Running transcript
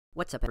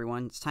What's up,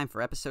 everyone? It's time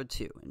for episode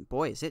 2, and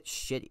boy, is it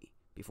shitty.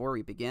 Before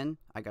we begin,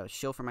 I got a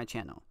shill for my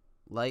channel.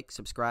 Like,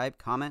 subscribe,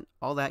 comment,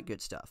 all that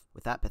good stuff.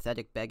 With that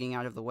pathetic begging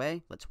out of the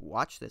way, let's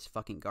watch this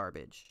fucking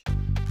garbage.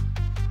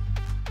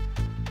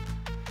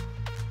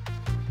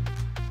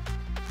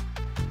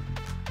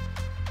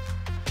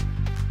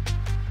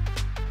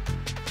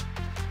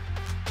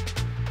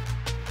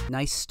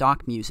 Nice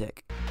stock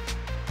music.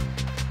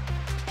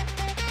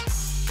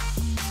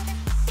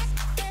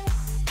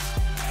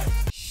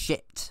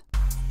 Shit.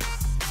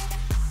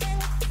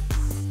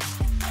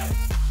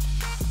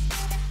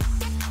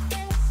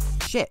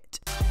 Shit.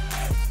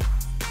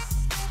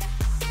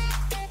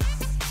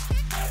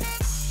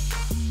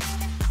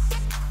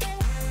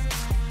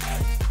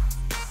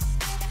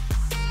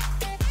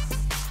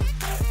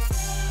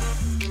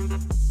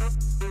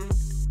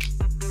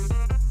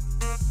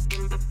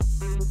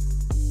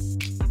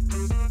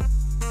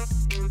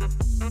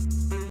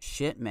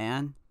 Shit,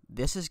 man.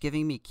 This is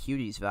giving me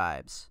Cuties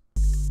vibes.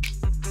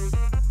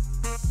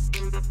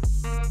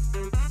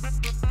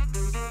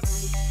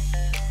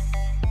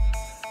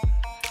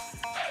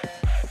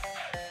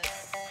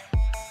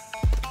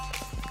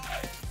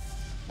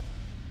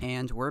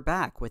 And we're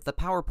back with the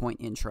PowerPoint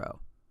intro.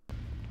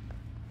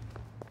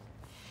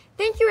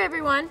 Thank you,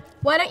 everyone.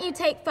 Why don't you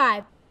take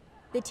 5?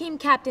 The team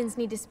captains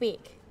need to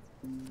speak.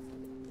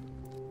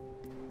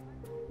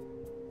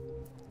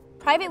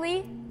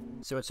 Privately.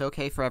 So it's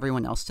okay for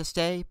everyone else to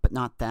stay, but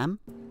not them?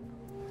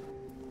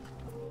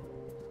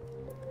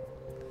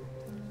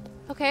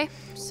 Okay,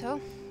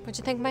 so what'd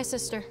you think of my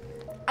sister?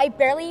 I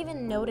barely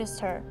even noticed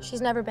her. She's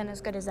never been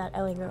as good as that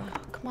Ellie girl.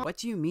 Come on. What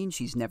do you mean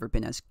she's never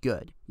been as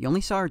good? You only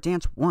saw her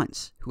dance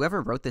once.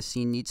 Whoever wrote this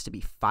scene needs to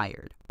be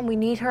fired. We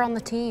need her on the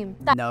team.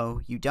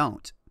 No, you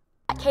don't.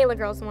 That Kayla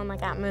girl's the one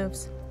like that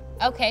moves.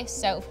 Okay,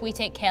 so if we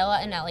take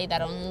Kayla and Ellie,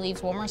 that only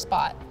leaves one more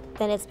spot.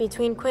 Then it's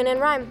between Quinn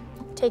and Rhyme.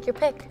 Take your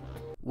pick.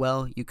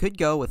 Well, you could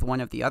go with one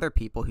of the other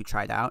people who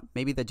tried out,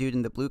 maybe the dude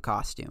in the blue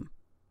costume.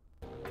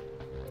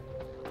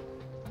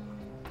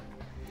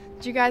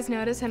 Did you guys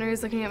notice Henry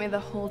was looking at me the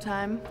whole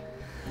time?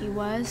 He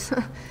was?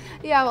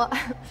 Yeah, well,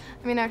 I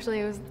mean, actually,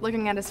 he was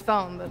looking at his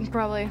phone, but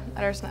probably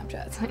at our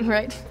Snapchats,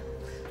 right?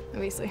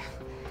 Obviously.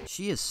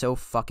 She is so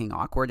fucking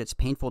awkward, it's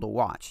painful to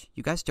watch.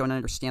 You guys don't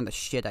understand the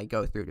shit I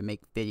go through to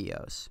make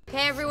videos.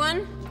 Okay,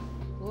 everyone,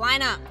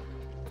 line up.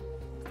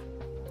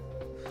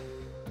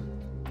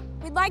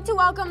 We'd like to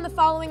welcome the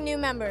following new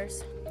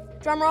members.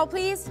 Drum roll,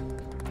 please.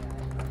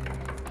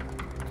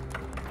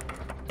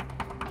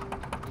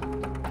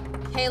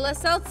 Kayla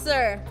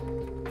Seltzer.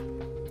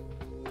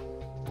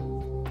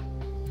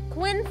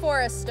 Quinn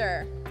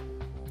Forrester.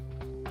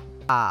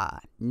 Ah,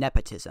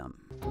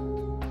 nepotism.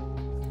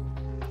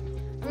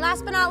 And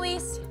last but not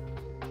least,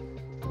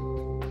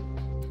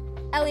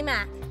 Ellie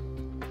Mack.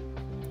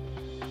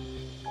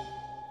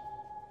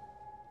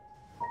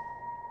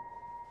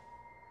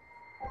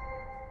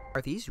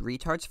 Are these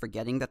retards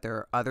forgetting that there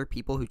are other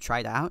people who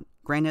tried out?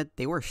 Granted,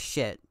 they were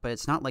shit, but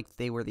it's not like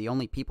they were the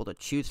only people to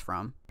choose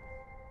from.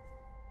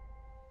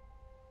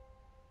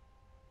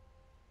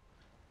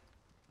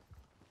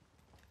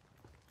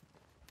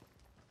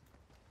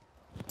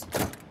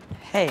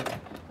 Hey,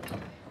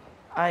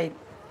 I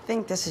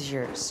think this is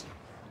yours.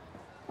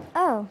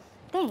 Oh,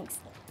 thanks.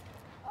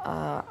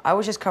 I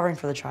was just covering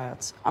for the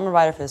tryouts. I'm a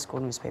writer for the school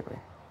newspaper.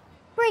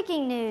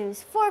 Breaking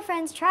news. 4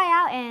 friends try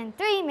out and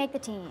 3 make the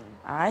team.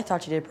 I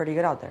thought you did pretty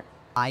good out there.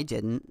 I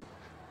didn't.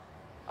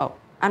 Oh,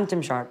 I'm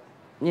Tim Sharp.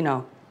 You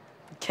know,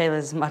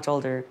 Kayla's much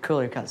older,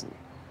 cooler cousin.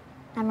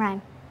 I'm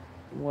Ryan.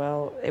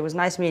 Well, it was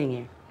nice meeting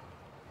you.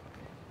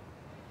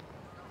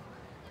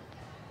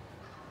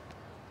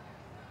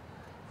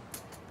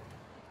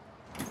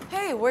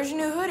 Hey, where's your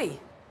new hoodie?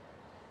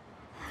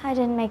 I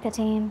didn't make the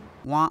team.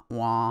 Wah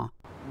wah.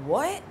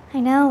 What?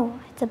 I know,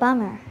 it's a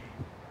bummer.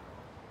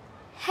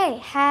 Hey,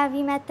 have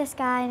you met this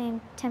guy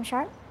named Tim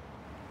Sharp?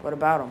 What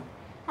about him?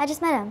 I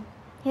just met him.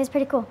 He was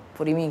pretty cool.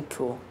 What do you mean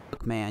cool?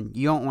 Look, man,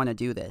 you don't want to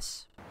do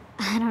this.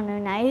 I don't know,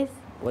 nice?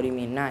 What do you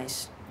mean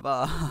nice?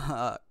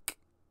 Fuck.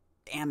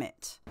 Damn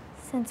it.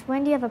 Since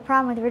when do you have a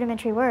problem with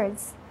rudimentary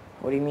words?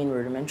 What do you mean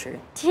rudimentary?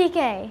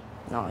 TK,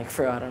 Not like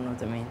for real, I don't know what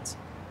that means.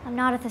 I'm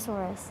not a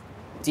thesaurus.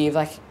 Do you have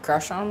like a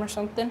crush on him or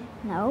something?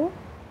 No?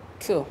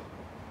 Cool.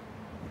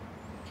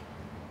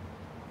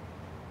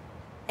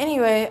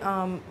 Anyway,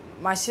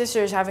 my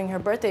sister is having her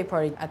birthday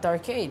party at the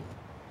arcade.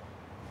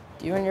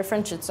 Do you and your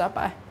friend should stop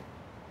by?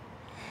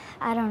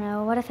 I don't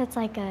know. What if it's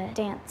like a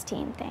dance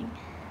team thing?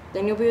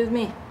 Then you'll be with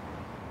me.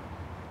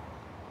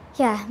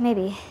 Yeah,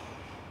 maybe.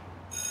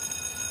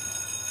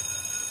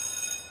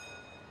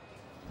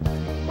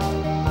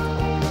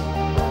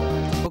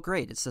 Oh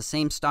great, it's the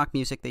same stock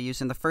music they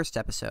used in the first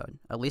episode.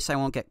 At least I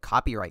won't get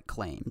copyright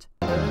claimed.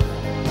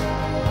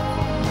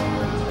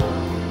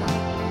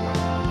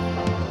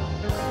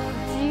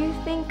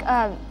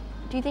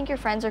 Do you think your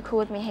friends are cool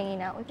with me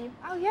hanging out with you?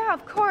 Oh, yeah,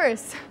 of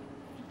course.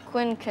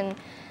 Quinn can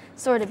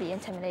sort of be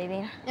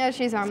intimidating. Yeah,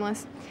 she's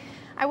harmless.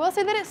 I will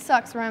say that it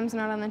sucks Rhyme's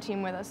not on the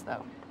team with us,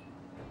 though.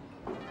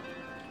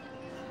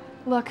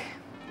 Look,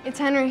 it's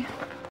Henry.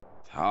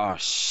 Oh,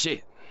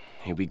 shit.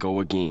 Here we go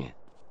again.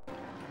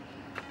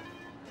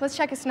 Let's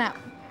check his snap.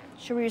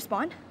 Should we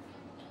respond?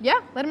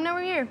 Yeah, let him know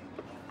we're here.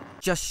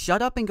 Just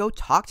shut up and go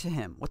talk to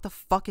him. What the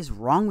fuck is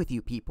wrong with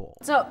you people?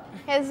 So,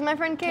 hey, this is my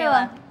friend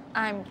Kayla.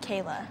 I'm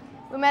Kayla.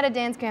 We met at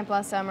dance camp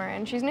last summer,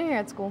 and she's new here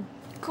at school.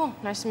 Cool,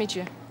 nice to meet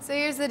you. So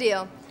here's the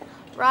deal.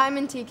 Rhyme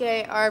and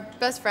TK are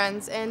best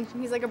friends, and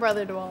he's like a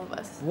brother to all of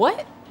us.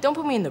 What? Don't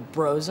put me in the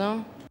bro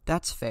zone.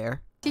 That's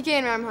fair. TK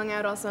and Rhyme hung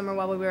out all summer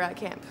while we were at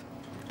camp.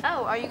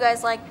 Oh, are you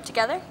guys like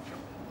together?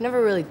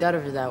 Never really thought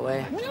of it that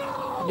way.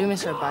 I do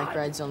miss our bike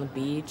rides on the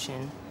beach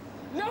and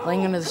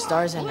laying under the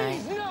stars at night.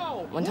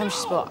 One time she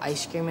spilled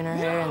ice cream in her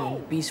hair and the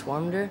bee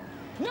swarmed her,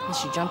 and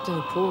she jumped in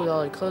the pool with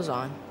all her clothes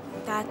on.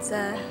 That's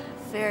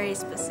very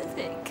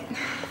specific.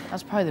 That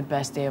was probably the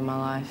best day of my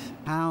life.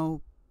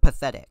 How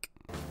pathetic.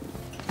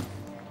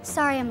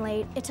 Sorry I'm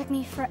late. It took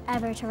me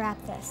forever to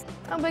wrap this.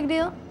 No big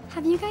deal.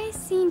 Have you guys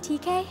seen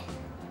TK?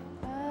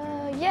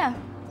 Yeah.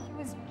 He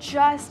was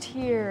just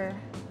here.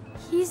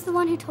 He's the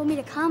one who told me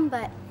to come,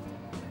 but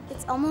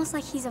it's almost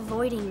like he's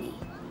avoiding me.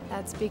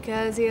 That's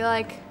because he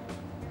likes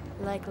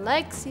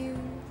you.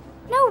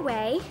 No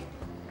way.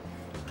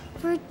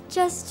 We're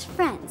just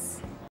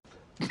friends.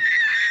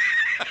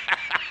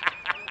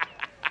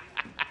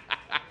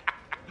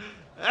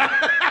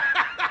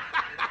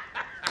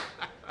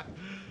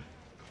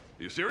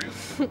 You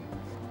serious?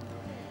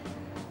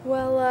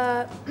 Well,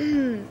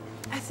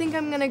 I think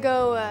I'm gonna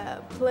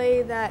go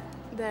play that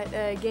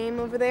game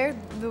over there,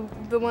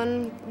 the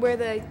one where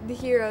the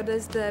hero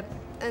does the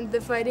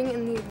fighting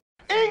and the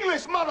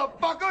English,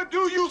 motherfucker!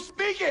 Do you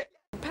speak it?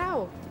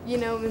 pow, you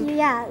know.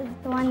 Yeah,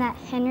 the one that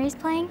Henry's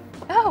playing.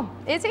 Oh,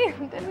 is he?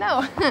 Didn't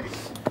know.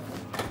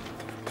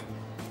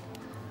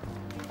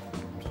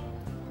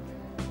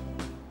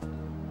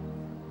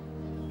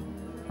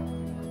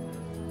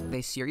 Are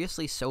they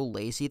seriously so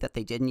lazy that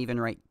they didn't even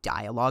write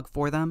dialogue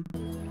for them?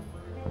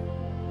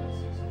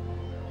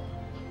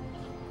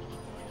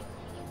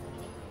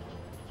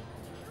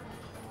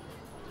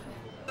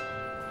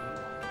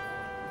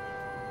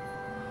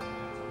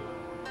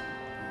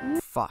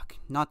 Fuck,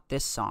 not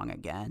this song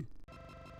again.